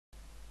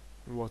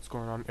What's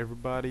going on,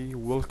 everybody?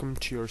 Welcome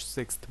to your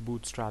 6th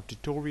Bootstrap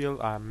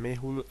tutorial. I'm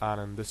Mehul, and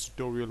in this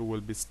tutorial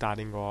we'll be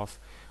starting off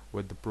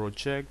with the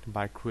project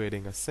by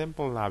creating a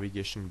simple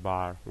navigation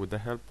bar with the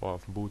help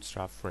of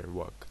Bootstrap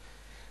framework.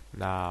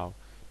 Now,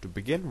 to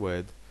begin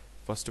with,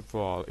 first of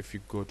all, if you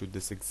go to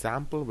this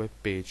example web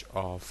page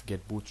of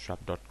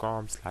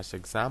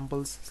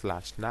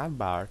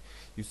getbootstrap.com/examples/navbar,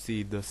 you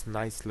see this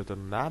nice little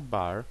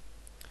navbar,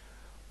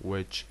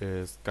 which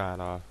is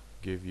gonna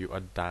give you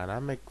a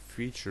dynamic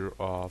feature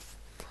of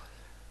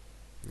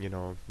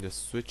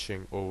just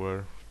switching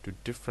over to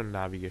different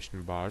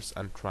navigation bars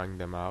and trying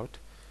them out.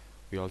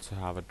 We also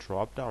have a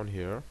drop down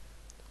here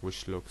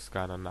which looks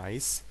kinda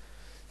nice.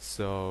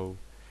 So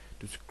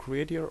to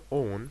create your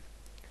own,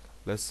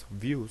 let's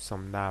view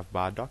some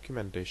navbar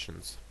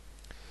documentations.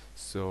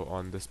 So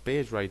on this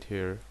page right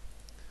here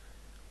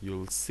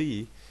you'll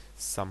see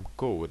some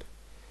code.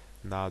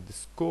 Now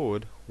this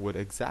code would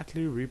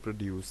exactly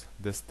reproduce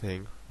this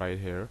thing right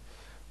here,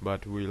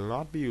 but we'll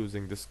not be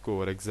using this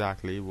code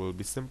exactly. We'll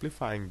be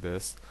simplifying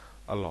this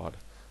a lot.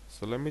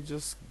 So let me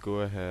just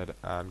go ahead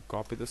and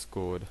copy this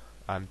code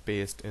and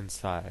paste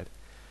inside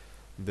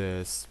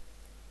this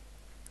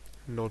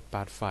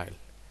notepad file.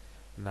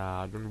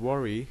 Now don't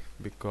worry,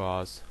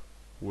 because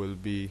we'll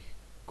be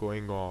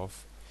going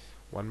off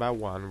one by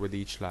one with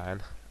each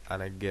line,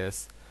 and I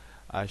guess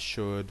I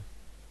should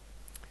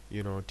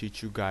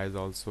teach you guys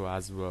also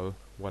as well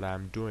what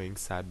I'm doing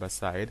side by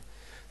side.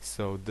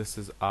 So this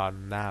is our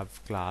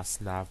nav class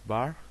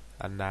navbar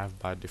and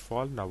navbar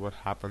default. Now what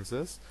happens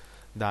is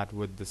that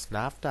with this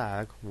nav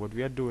tag, what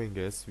we are doing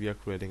is we are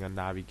creating a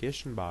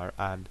navigation bar,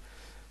 and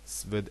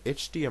with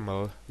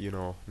HTML,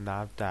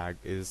 nav tag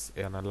is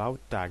an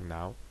allowed tag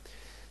now.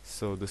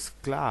 So this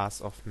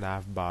class of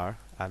navbar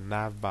and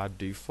navbar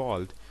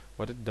default,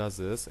 what it does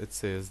is it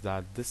says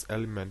that this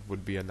element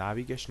would be a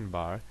navigation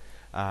bar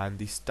and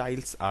the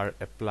styles are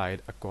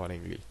applied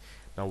accordingly.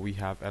 Now we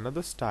have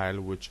another style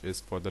which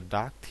is for the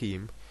dark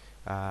theme,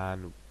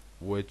 and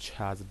which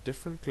has a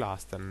different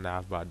class than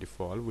navbar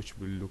default, which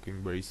we'll be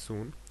looking very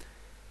soon.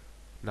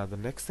 Now the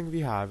next thing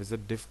we have is a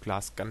div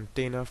class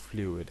container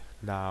fluid.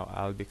 Now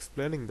I'll be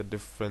explaining the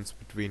difference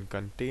between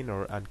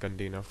container and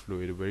container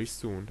fluid very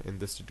soon in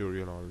this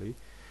tutorial only.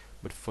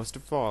 But first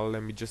of all,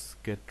 let me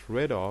just get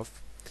rid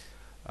of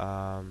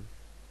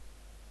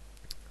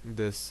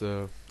this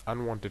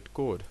unwanted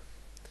code.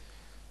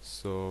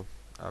 So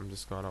I'm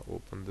just gonna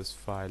open this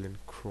file in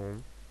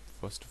Chrome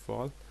first of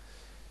all,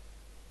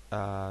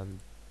 and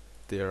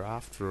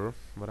thereafter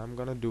what I'm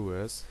gonna do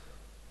is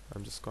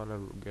I'm just gonna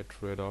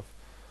get rid of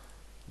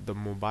the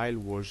mobile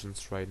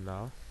versions right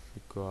now,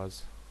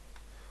 because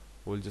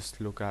we'll just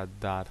look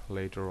at that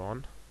later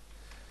on.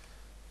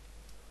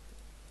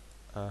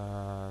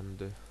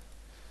 And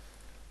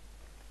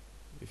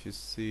if you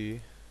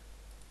see,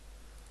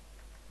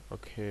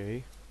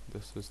 okay,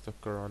 this is the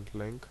current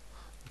link.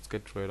 Let's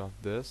get rid of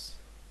this,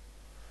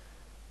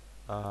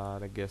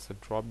 and I guess a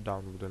drop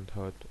down wouldn't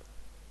hurt,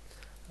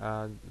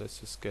 and let's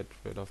just get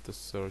rid of the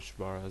search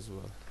bar as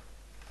well.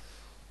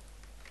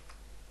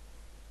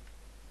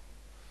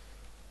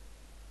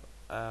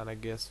 And I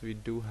guess we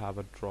do have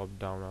a drop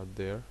down out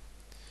there,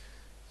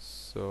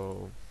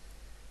 so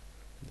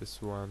this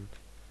one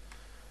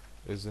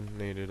isn't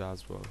needed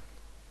as well.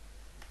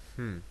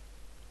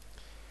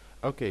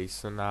 Okay,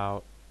 so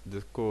now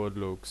the code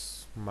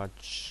looks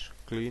much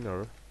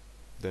cleaner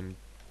than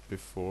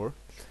before.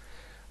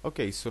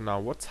 Okay, so now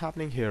what's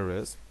happening here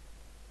is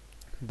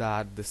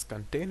that this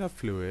container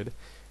fluid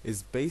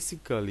is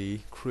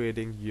basically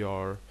creating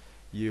your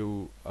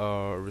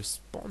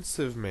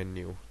responsive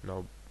menu.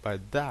 Now by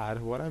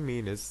that what I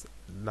mean is,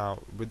 now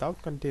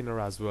without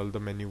container as well the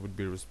menu would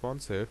be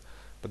responsive,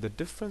 but the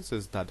difference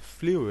is that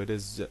fluid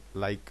is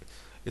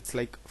it's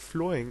like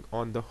flowing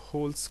on the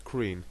whole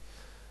screen.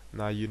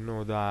 Now you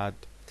know that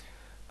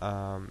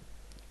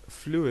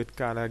fluid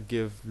kinda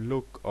give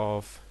look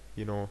of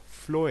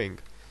flowing.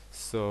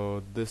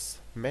 So this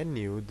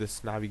menu,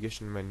 this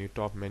navigation menu,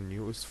 top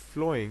menu, is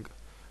flowing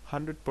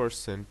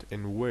 100%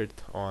 in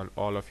width on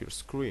all of your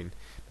screen.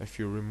 If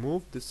you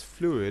remove this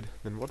fluid,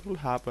 then what will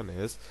happen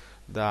is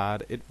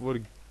that it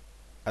would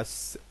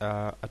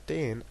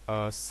attain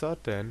a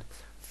certain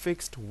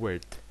fixed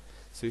width.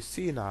 So you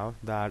see now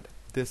that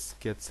this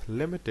gets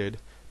limited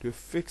to a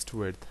fixed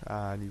width,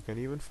 and you can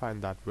even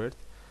find that width.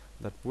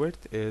 That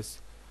width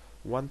is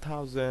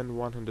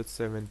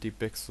 1170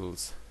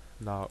 pixels.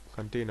 Now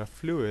container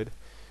fluid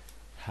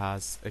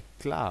has a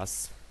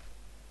class.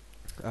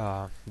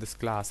 This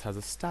class has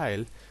a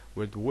style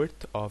with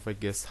width of I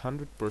guess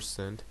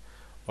 100%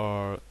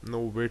 or no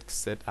width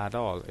set at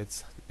all.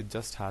 It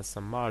just has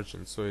some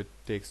margin, so it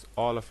takes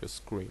all of your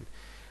screen.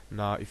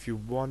 Now if you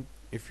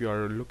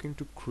are looking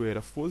to create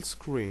a full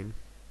screen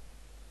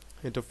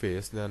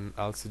interface, then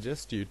I'll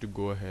suggest you to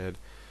go ahead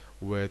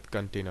with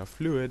container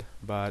fluid,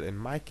 but in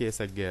my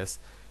case I guess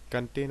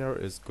container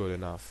is good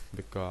enough,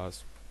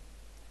 because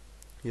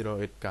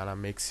it kinda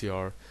makes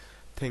your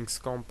things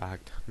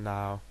compact.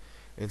 Now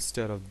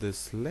instead of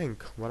this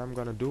link, what I'm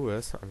gonna do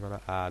is I'm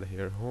gonna add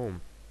here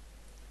home,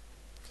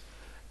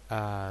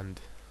 and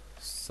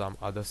some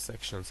other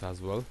sections as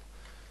well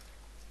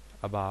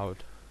about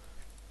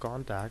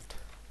contact.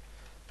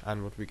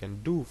 And what we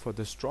can do for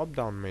this drop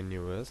down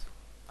menu is,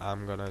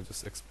 I'm gonna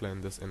just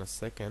explain this in a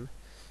second.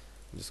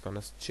 I'm just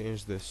gonna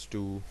change this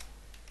to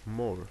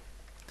more.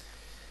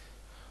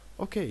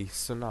 Okay,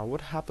 so now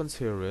what happens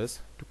here is,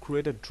 to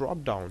create a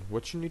drop down,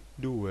 what you need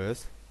to do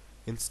is,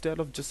 instead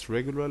of just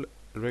regular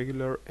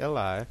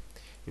li,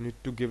 you need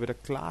to give it a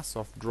class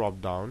of drop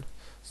down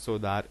so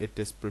that it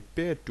is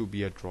prepared to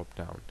be a drop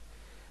down.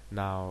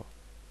 Now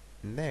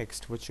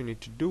next what you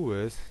need to do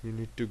is, you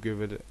need to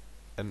give it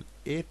an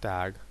a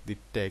tag, the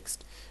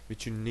text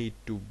which you need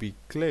to be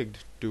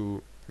clicked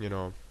to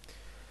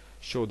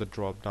show the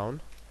drop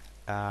down,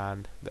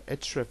 and the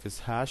href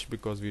is hash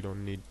because we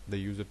don't need the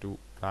user to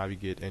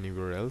navigate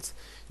anywhere else.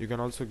 You can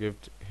also give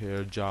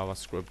here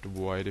JavaScript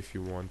void if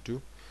you want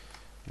to,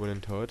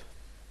 wouldn't hurt,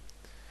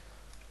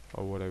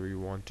 or whatever you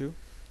want to.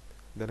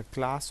 Then a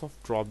class of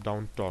drop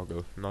down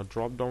toggle. Now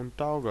drop down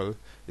toggle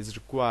is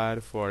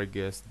required for, I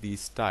guess,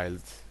 these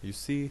styles. You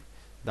see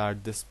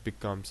that this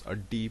becomes a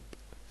deep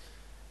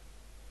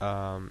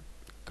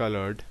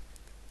colored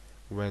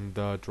when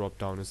the drop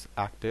down is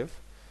active,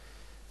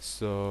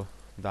 so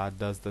that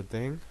does the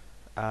thing.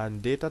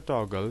 And data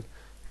toggle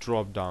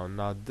drop down.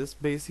 Now this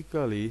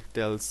basically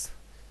tells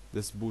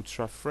this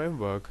Bootstrap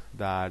framework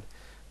that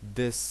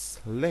this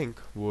link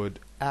would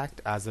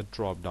act as a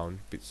drop down,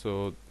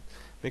 so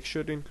make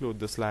sure to include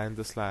this line.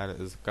 This line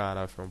is kind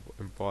of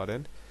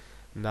important.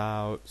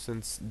 Now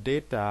since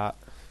data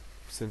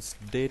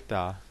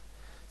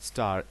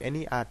star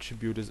any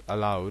attribute is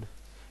allowed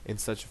in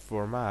such a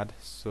format,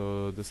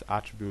 so this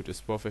attribute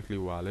is perfectly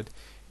valid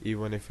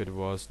even if it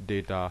was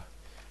data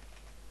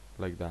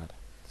like that.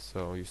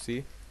 So you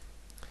see,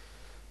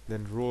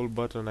 then role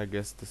button, I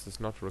guess this is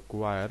not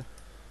required,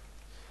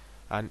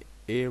 and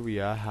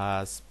area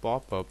has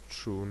pop-up.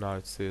 True, now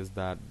it says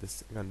that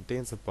this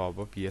contains a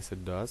pop-up. Yes,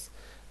 it does.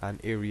 And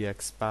area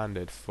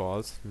expanded,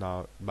 false.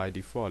 Now by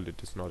default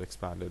it is not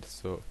expanded,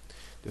 so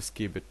just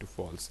keep it to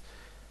false.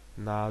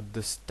 Now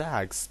this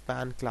tag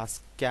span class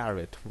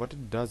caret, what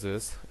it does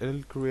is,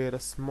 it'll create a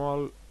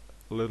small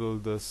little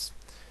this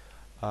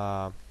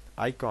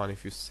icon.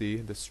 If you see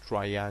this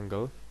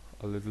triangle,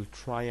 a little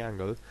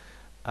triangle,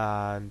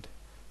 and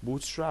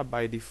Bootstrap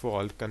by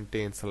default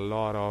contains a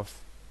lot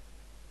of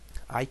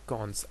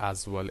icons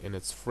as well in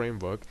its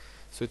framework,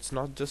 so it's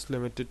not just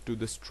limited to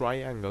this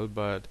triangle,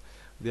 but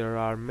there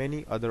are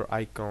many other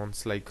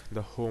icons like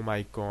the home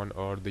icon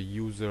or the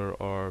user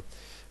or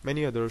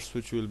many others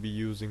which we'll be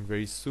using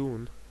very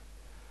soon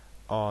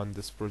on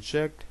this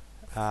project,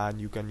 and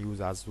you can use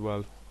as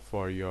well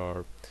for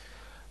your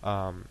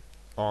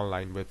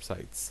online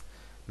websites.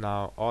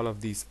 Now all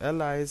of these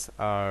LIs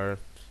are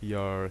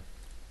your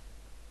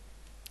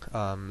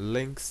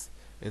links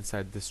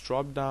inside this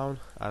drop down,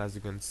 and as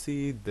you can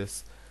see,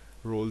 this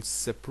role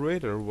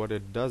separator, what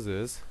it does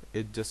is,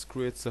 it just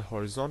creates a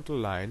horizontal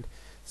line,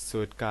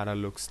 so it kinda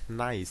looks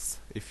nice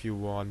if you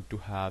want to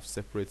have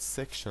separate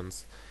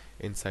sections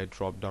inside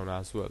drop down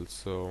as well.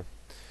 So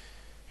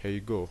here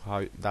you go,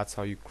 that's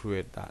how you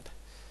create that.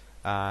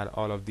 And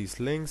all of these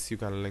links, you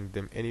can link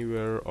them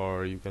anywhere,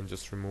 or you can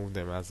just remove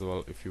them as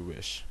well if you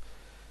wish.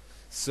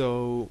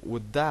 So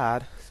with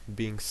that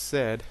being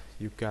said,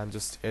 you can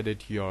just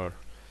edit your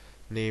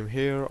name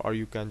here, or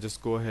you can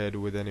just go ahead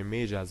with an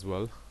image as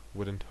well,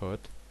 wouldn't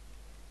hurt.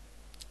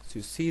 So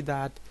you see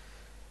that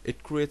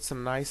it creates a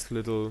nice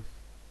little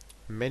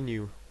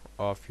menu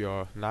of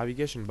your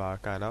navigation bar,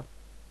 kinda,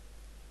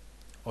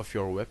 of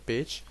your web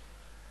page,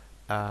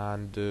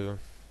 and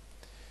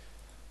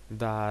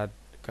that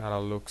kinda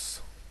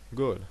looks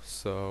good.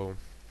 So,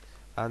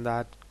 and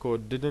that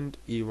code didn't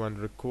even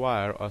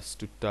require us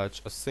to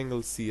touch a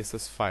single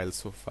CSS file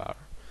so far,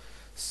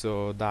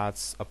 so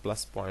that's a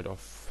plus point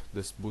of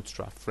this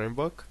Bootstrap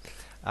framework.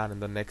 And in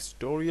the next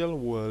tutorial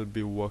we'll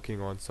be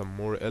working on some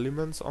more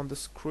elements on the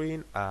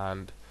screen,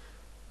 and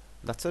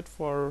that's it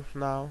for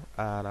now,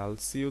 and I'll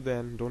see you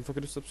then. Don't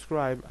forget to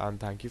subscribe, and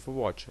thank you for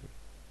watching.